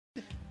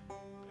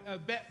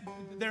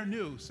They're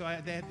new, so I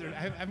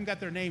haven't got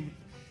their name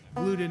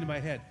glued into my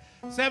head.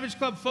 Savage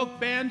Club Folk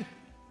Band,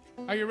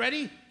 are you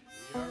ready?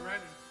 You're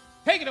ready.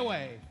 Take it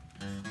away.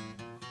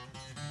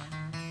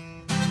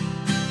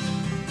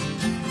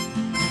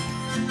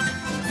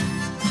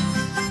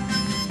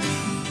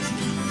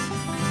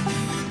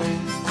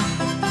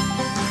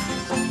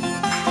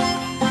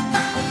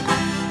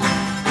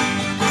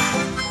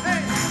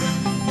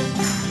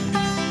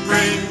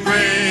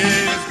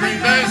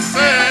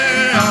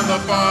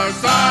 Far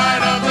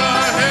side of the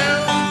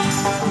hill,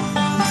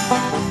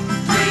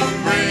 green,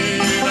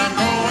 green, I'm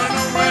going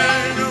away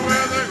to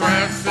where the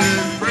grass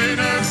is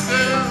greener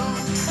still.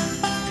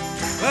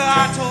 Well,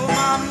 I told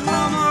my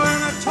mama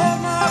and I told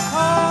my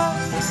pa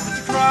that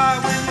you cry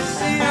when you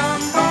see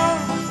I'm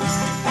gone.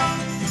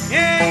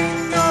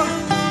 Ain't no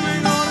woman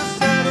gonna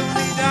settle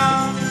me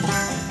down,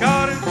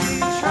 gotta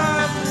keep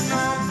traveling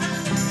on.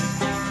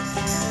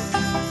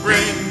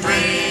 Green,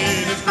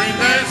 green, it's green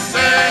they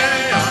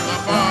say on the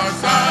far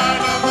side.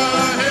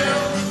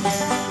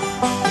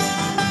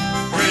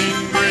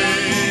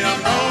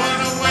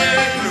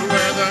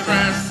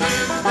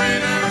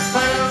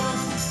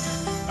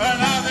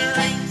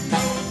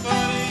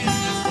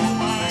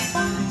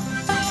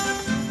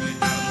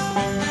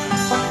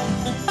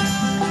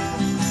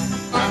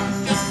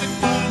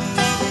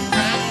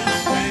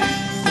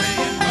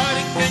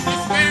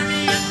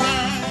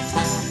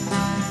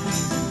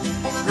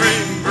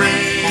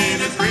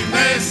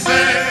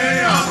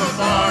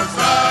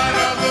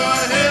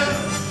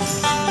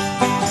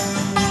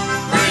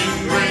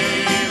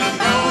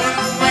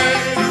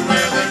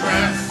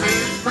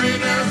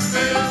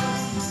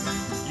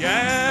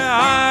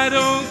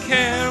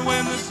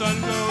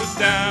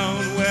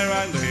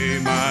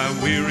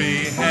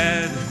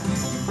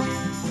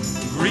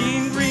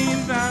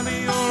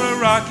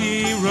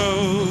 Rocky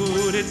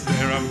road, it's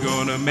there I'm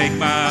gonna make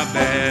my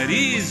bed.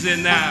 Easy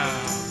now.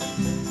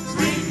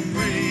 Green,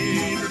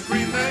 green, it's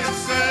green they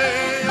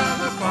say on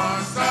the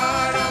far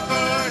side of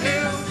the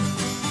hill.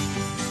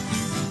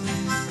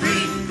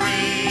 Green,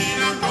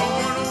 green, I'm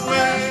going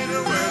away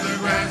to where the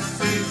grass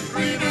is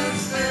greener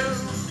still.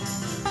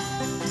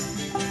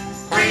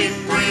 Green,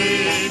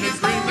 green, it's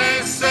green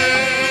they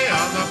say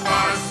on the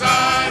far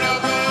side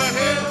of the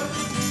hill.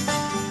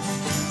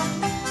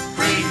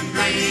 Green,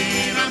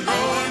 green, I'm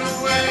going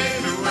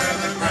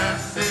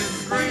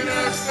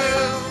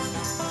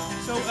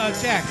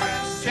Jack,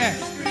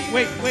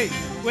 wait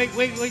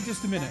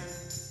just a minute.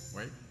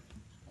 Wait.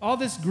 All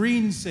this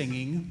green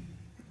singing,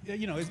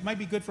 you know, it might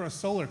be good for a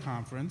solar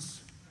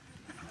conference.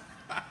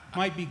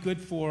 Might be good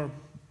for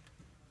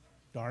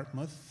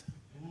Dartmouth.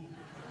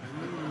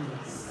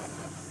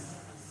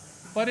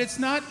 But it's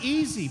not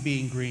easy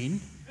being green.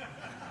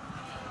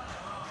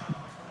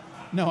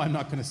 No, I'm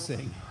not going to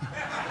sing.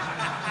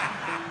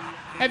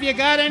 Have you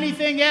got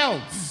anything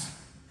else?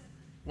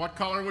 What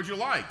color would you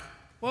like?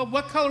 Well,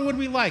 what color would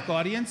we like,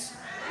 audience?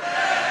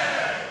 Red!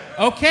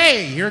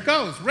 Okay, here it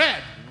goes.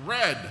 Red.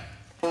 Red.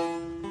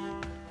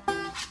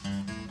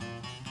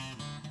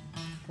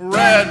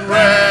 Red,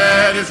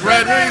 red is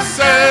red we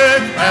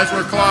say as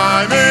we're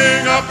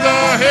climbing up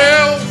the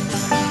hill.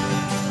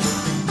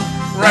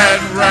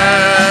 Red,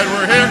 red,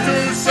 we're here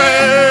to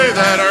say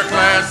that our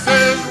class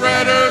is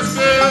redder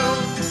still.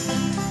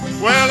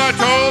 Well, I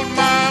told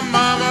my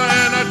mama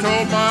and I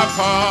told my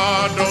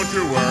pa, don't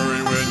you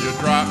worry when you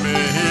drop me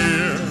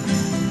here.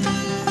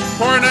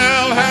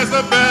 Cornell has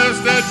the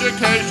best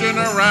education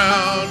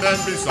around, and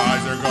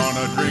besides they're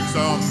gonna drink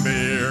some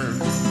beer.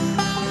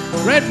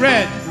 Red,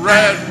 red.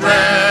 Red,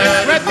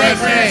 red. It's red,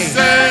 we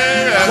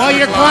say while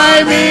you're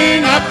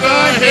climbing up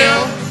the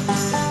hill.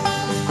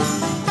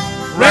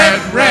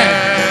 Red,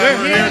 red.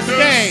 We're here to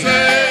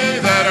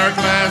say that our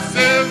class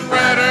is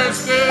redder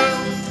still.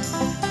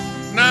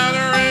 Now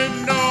there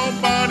ain't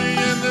nobody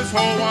in this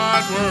whole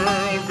wide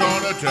world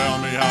gonna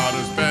tell me how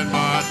to spend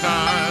my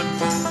time.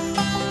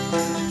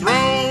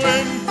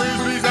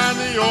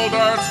 Old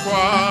art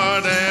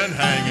squad and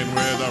hanging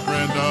with a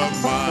friend of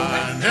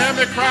mine. Hear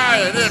me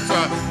crying, it's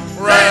a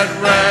red,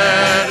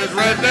 red, it's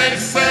red they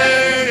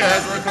say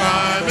as we're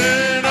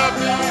climbing up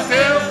these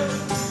hills.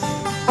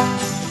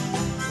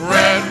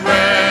 Red,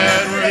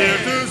 red, we're here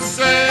to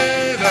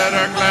say that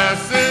our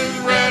class is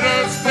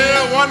redder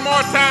still. One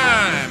more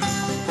time.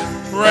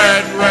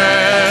 Red,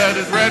 red,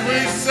 it's red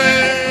we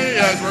say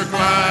as we're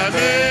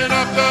climbing